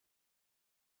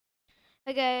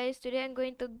Hi guys, today I'm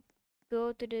going to go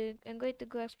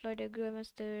explore the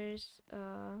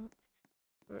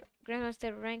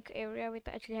Grandmaster rank area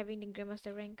without actually having the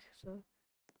Grandmaster rank. So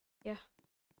yeah.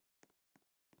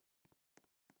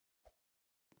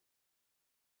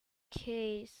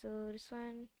 Okay, so this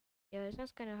one's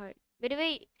kind of hard. By the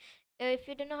way, if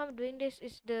you don't know how I'm doing this,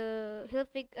 is the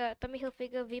Tommy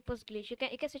Hilfiger V post glitch. You can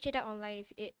search it out online.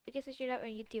 You can search it out on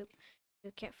YouTube.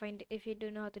 You can't find it if you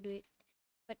don't know how to do it.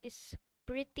 But it's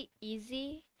pretty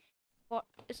easy.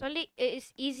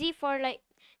 It's easy for like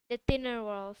the thinner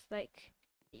walls, like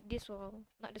this wall,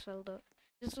 not this wall though.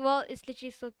 This wall is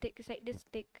literally so thick. It's like this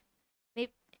thick.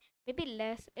 Maybe maybe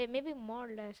less. Maybe more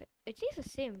or less. It's the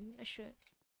same. Not sure.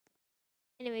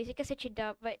 Anyways, you can search it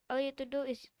up, but all you have to do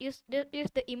is use the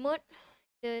emote,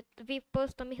 the V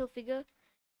post Tommy Hilfiger,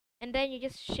 and then you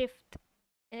just shift.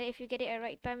 And then if you get it at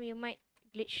right time, you might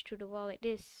glitch through the wall like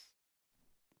this.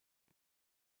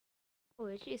 Oh,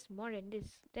 actually, it's more than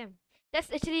this. Damn,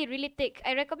 that's actually really thick.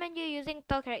 I recommend you using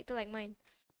tall character like mine.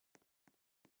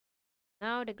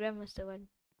 Now the grandmaster one.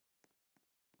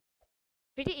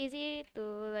 Pretty easy to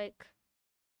like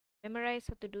memorize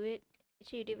how to do it.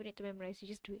 Actually, you don't even need to memorize. You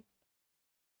just do it.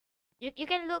 You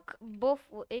can look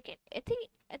You can. I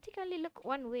think I only look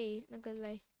one way. Not gonna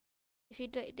lie. If you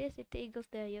do like this, it goes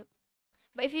there. Yep.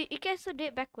 But if you can also do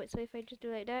it backwards. So if I just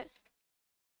do like that,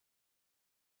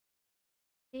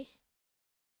 see,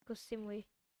 goes same way.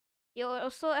 You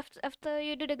also after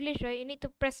you do the glitch, right? You need to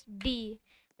press D.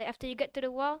 Like after you get to the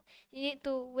wall, you need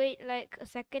to wait like a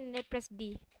second and then press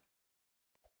D.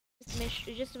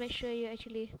 Just to make sure you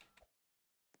actually.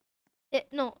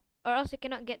 No, or else you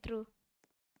cannot get through.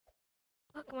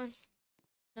 Oh come on.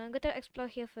 No, I'm gonna explore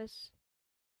here first.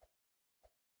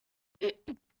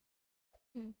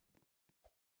 Hmm.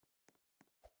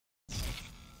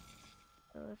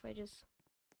 So if I just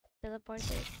teleport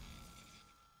it,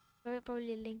 I will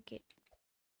probably link it.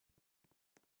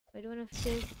 I don't wanna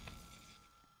fail.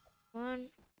 Come on.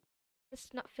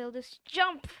 Let's not fail this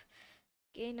jump.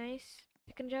 Okay, nice.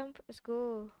 Second jump. Let's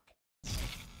go.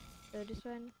 So this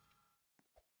one.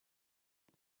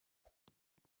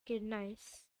 Okay,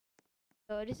 nice.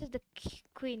 So this is the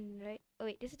queen, right? Oh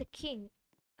wait, this is the king.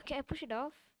 Okay, I push it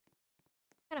off.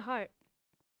 Kinda hard.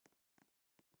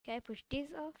 Can I push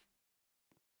this off?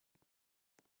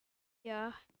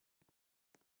 Yeah.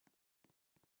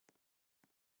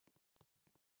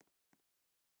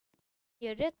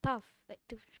 Yeah, they're tough. Like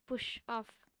to push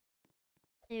off.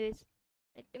 Anyways,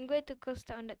 I'm going to go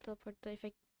start on that teleporter if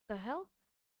I. The hell?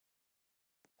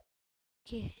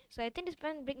 Okay, so I think this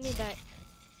plan bring me back.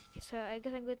 Okay, so I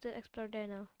guess I'm going to explore there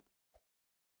now.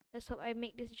 Let's hope I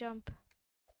make this jump.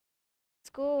 Let's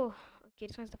go. Okay,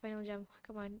 this one's the final jump.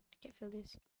 Come on, I can feel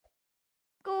this.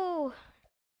 Go.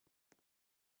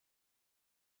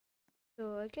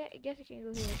 So I guess I can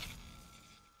go here.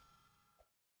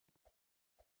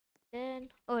 Then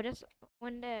that's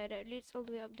one there that leads all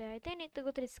the way up there. I think I need to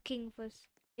go to this king first.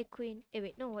 A queen. Eh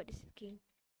wait, no, what is this king?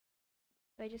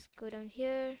 So I just go down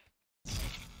here.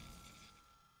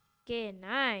 Okay,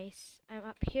 nice. I'm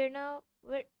up here now.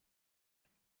 Where?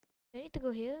 Do I need to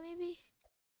go here maybe?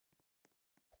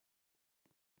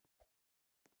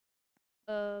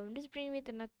 This bring me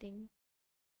to nothing.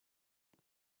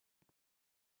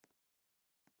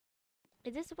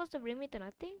 Is this supposed to bring me to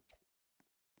nothing?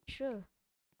 Sure.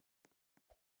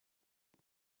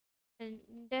 And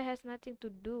that has nothing to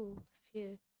do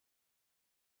here.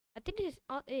 I think this is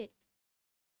all it.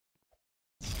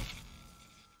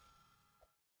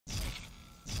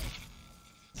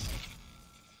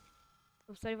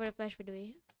 Oh, sorry for the flash by the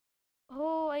way.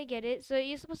 Oh, I get it. So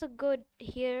you're supposed to go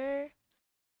here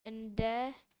and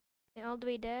there and all the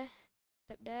way there.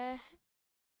 Step there.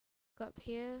 Go up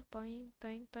here. Boing,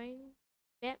 boing, boing.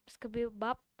 Yep, skaboo,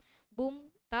 bop.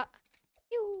 Boom, ta.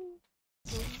 Pew.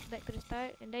 Boom, back to the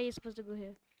start. And then you're supposed to go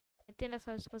here. I think that's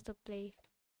how it's supposed to play.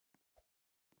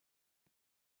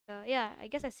 Yeah, I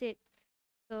guess that's it.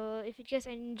 So if you just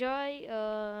enjoy,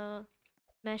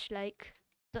 smash like.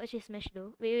 Don't actually smash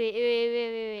though.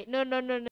 Wait. No.